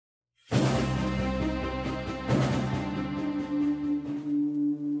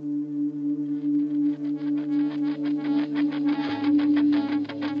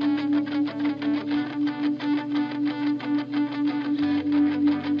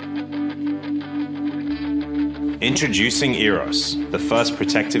Introducing Eros, the first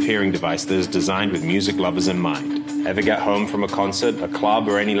protective hearing device that is designed with music lovers in mind. Ever get home from a concert, a club,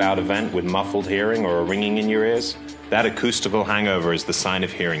 or any loud event with muffled hearing or a ringing in your ears? That acoustical hangover is the sign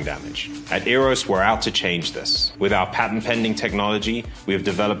of hearing damage. At Eros, we're out to change this. With our patent-pending technology, we have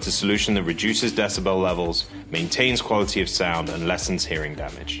developed a solution that reduces decibel levels, maintains quality of sound, and lessens hearing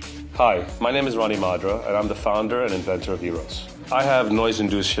damage. Hi, my name is Ronnie Madra, and I'm the founder and inventor of Eros. I have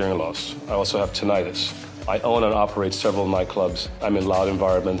noise-induced hearing loss. I also have tinnitus. I own and operate several nightclubs. I'm in loud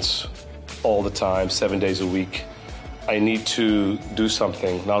environments all the time, 7 days a week. I need to do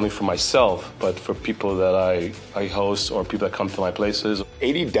something, not only for myself, but for people that I host or people that come to my places.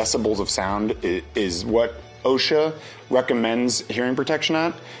 80 decibels of sound is what OSHA recommends hearing protection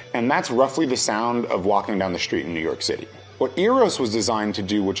at, and that's roughly the sound of walking down the street in New York City. What Eros was designed to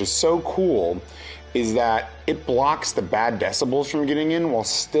do, which is so cool, is that it blocks the bad decibels from getting in while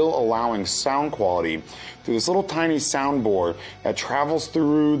still allowing sound quality through this little tiny soundboard that travels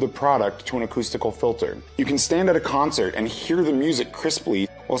through the product to an acoustical filter. You can stand at a concert and hear the music crisply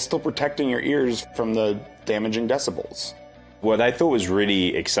while still protecting your ears from the damaging decibels. What I thought was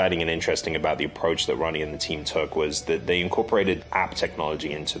really exciting and interesting about the approach that Ronnie and the team took was that they incorporated app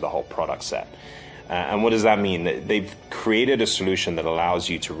technology into the whole product set. And what does that mean? They've created a solution that allows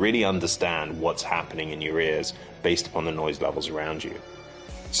you to really understand what's happening in your ears based upon the noise levels around you.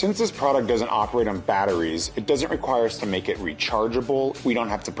 Since this product doesn't operate on batteries, it doesn't require us to make it rechargeable. We don't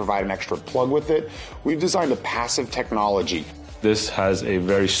have to provide an extra plug with it. We've designed a passive technology. This has a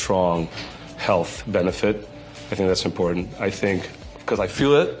very strong health benefit. I think that's important. I think because I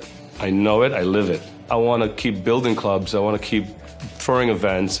feel it, I know it, I live it. I want to keep building clubs. I want to keep throwing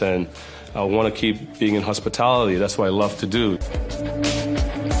events, and I want to keep being in hospitality. That's what I love to do.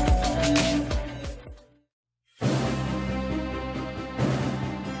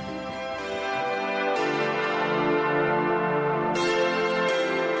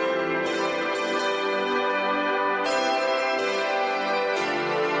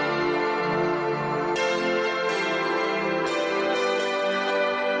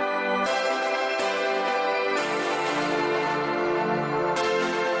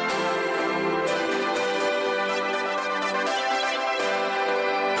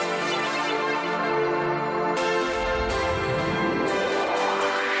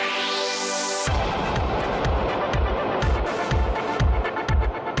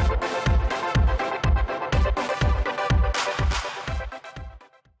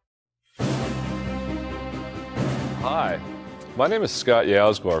 Hi, my name is Scott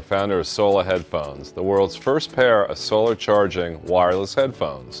Yausgor, founder of Sola Headphones, the world's first pair of solar charging wireless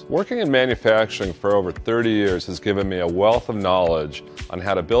headphones. Working in manufacturing for over 30 years has given me a wealth of knowledge on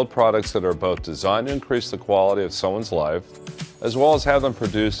how to build products that are both designed to increase the quality of someone's life, as well as have them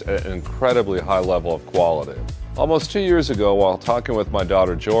produce at an incredibly high level of quality. Almost 2 years ago, while talking with my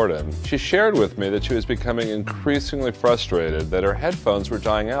daughter Jordan, she shared with me that she was becoming increasingly frustrated that her headphones were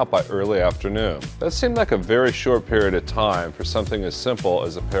dying out by early afternoon. That seemed like a very short period of time for something as simple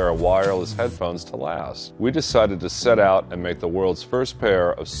as a pair of wireless headphones to last. We decided to set out and make the world's first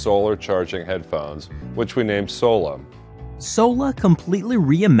pair of solar charging headphones, which we named Sola. Sola completely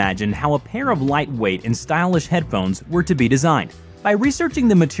reimagined how a pair of lightweight and stylish headphones were to be designed. By researching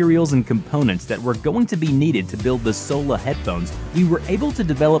the materials and components that were going to be needed to build the Sola headphones, we were able to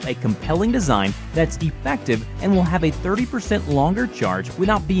develop a compelling design that's effective and will have a 30% longer charge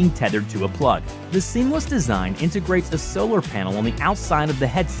without being tethered to a plug. The seamless design integrates a solar panel on the outside of the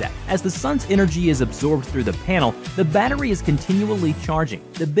headset. As the sun's energy is absorbed through the panel, the battery is continually charging.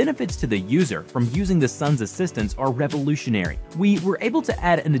 The benefits to the user from using the sun's assistance are revolutionary. We were able to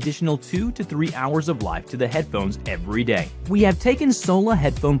add an additional 2 to 3 hours of life to the headphones every day. We have taken Sola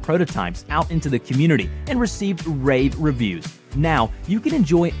headphone prototypes out into the community and received rave reviews. Now, you can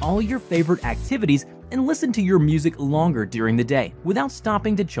enjoy all your favorite activities and listen to your music longer during the day without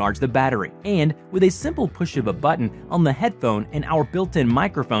stopping to charge the battery. And with a simple push of a button on the headphone and our built-in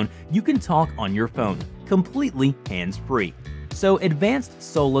microphone, you can talk on your phone, completely hands-free. So advanced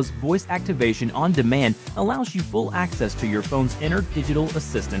Sola's voice activation on demand allows you full access to your phone's inner digital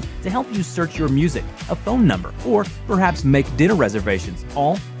assistant to help you search your music, a phone number, or perhaps make dinner reservations,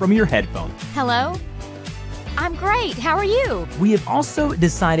 all from your headphone. Hello? I'm great. How are you? We have also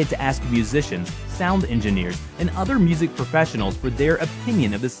decided to ask musicians, sound engineers, and other music professionals for their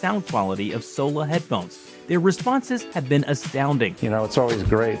opinion of the sound quality of Sola headphones. Their responses have been astounding. You know, it's always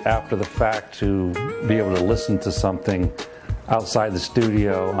great after the fact to be able to listen to something outside the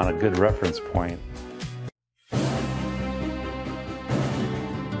studio on a good reference point.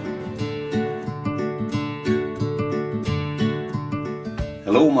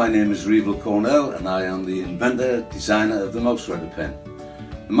 Hello, my name is Revel Cornell and I am the inventor, designer of the Mouse Rider pen.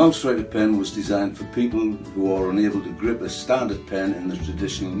 The Mouse Rider pen was designed for people who are unable to grip a standard pen in the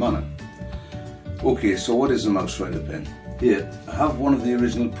traditional manner. Okay, so what is a Mouse Rider pen? Here, I have one of the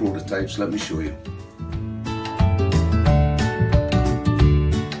original prototypes, let me show you.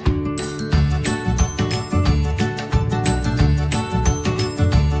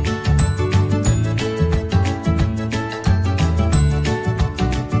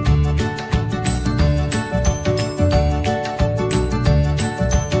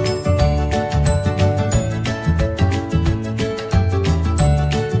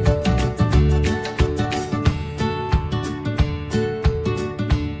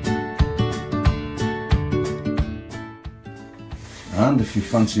 And if you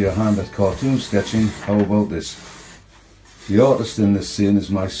fancy a hand at cartoon sketching, how about this? The artist in this scene is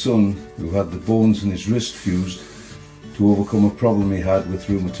my son, who had the bones in his wrist fused to overcome a problem he had with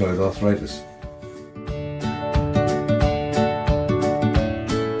rheumatoid arthritis.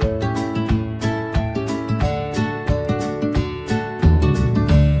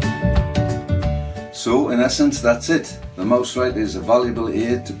 So in essence, that's it. The Mouse Rider is a valuable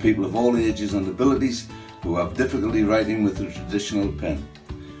aid to people of all ages and abilities who have difficulty writing with the traditional pen.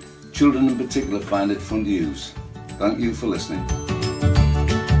 Children in particular find it fun to use. Thank you for listening.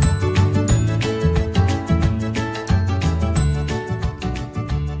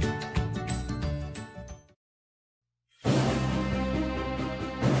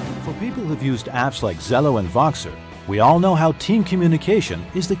 For people who've used apps like Zello and Voxer, we all know how team communication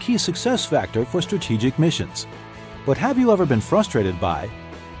is the key success factor for strategic missions. But have you ever been frustrated by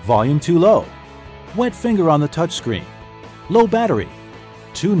volume too low, wet finger on the touchscreen, low battery,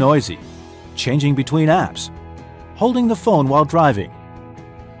 too noisy, changing between apps, holding the phone while driving?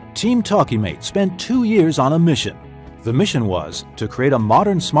 Team Talkimate spent 2 years on a mission. The mission was to create a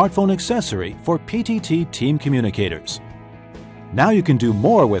modern smartphone accessory for PTT team communicators. Now you can do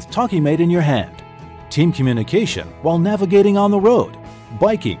more with Talkimate in your hand. Team communication while navigating on the road,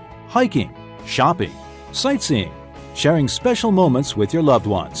 biking, hiking, shopping, sightseeing, sharing special moments with your loved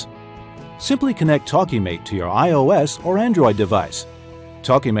ones. Simply connect Talkimate to your iOS or Android device.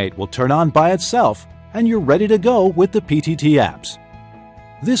 Talkimate will turn on by itself and you're ready to go with the PTT apps.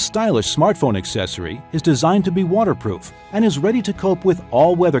 This stylish smartphone accessory is designed to be waterproof and is ready to cope with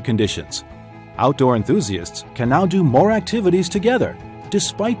all weather conditions. Outdoor enthusiasts can now do more activities together,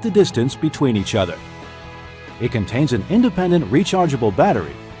 despite the distance between each other. It contains an independent rechargeable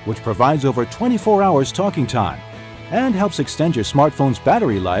battery, which provides over 24 hours talking time and helps extend your smartphone's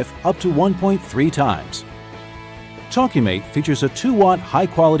battery life up to 1.3 times. Talkimate features a 2-watt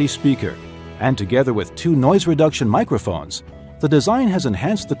high-quality speaker, and together with 2 noise reduction microphones, the design has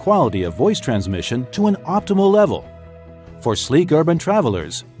enhanced the quality of voice transmission to an optimal level. For sleek urban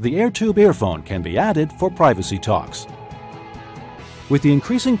travelers, the AirTube earphone can be added for privacy talks. With the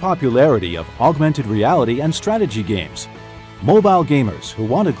increasing popularity of augmented reality and strategy games, mobile gamers who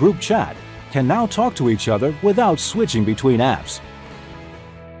want a group chat can now talk to each other without switching between apps.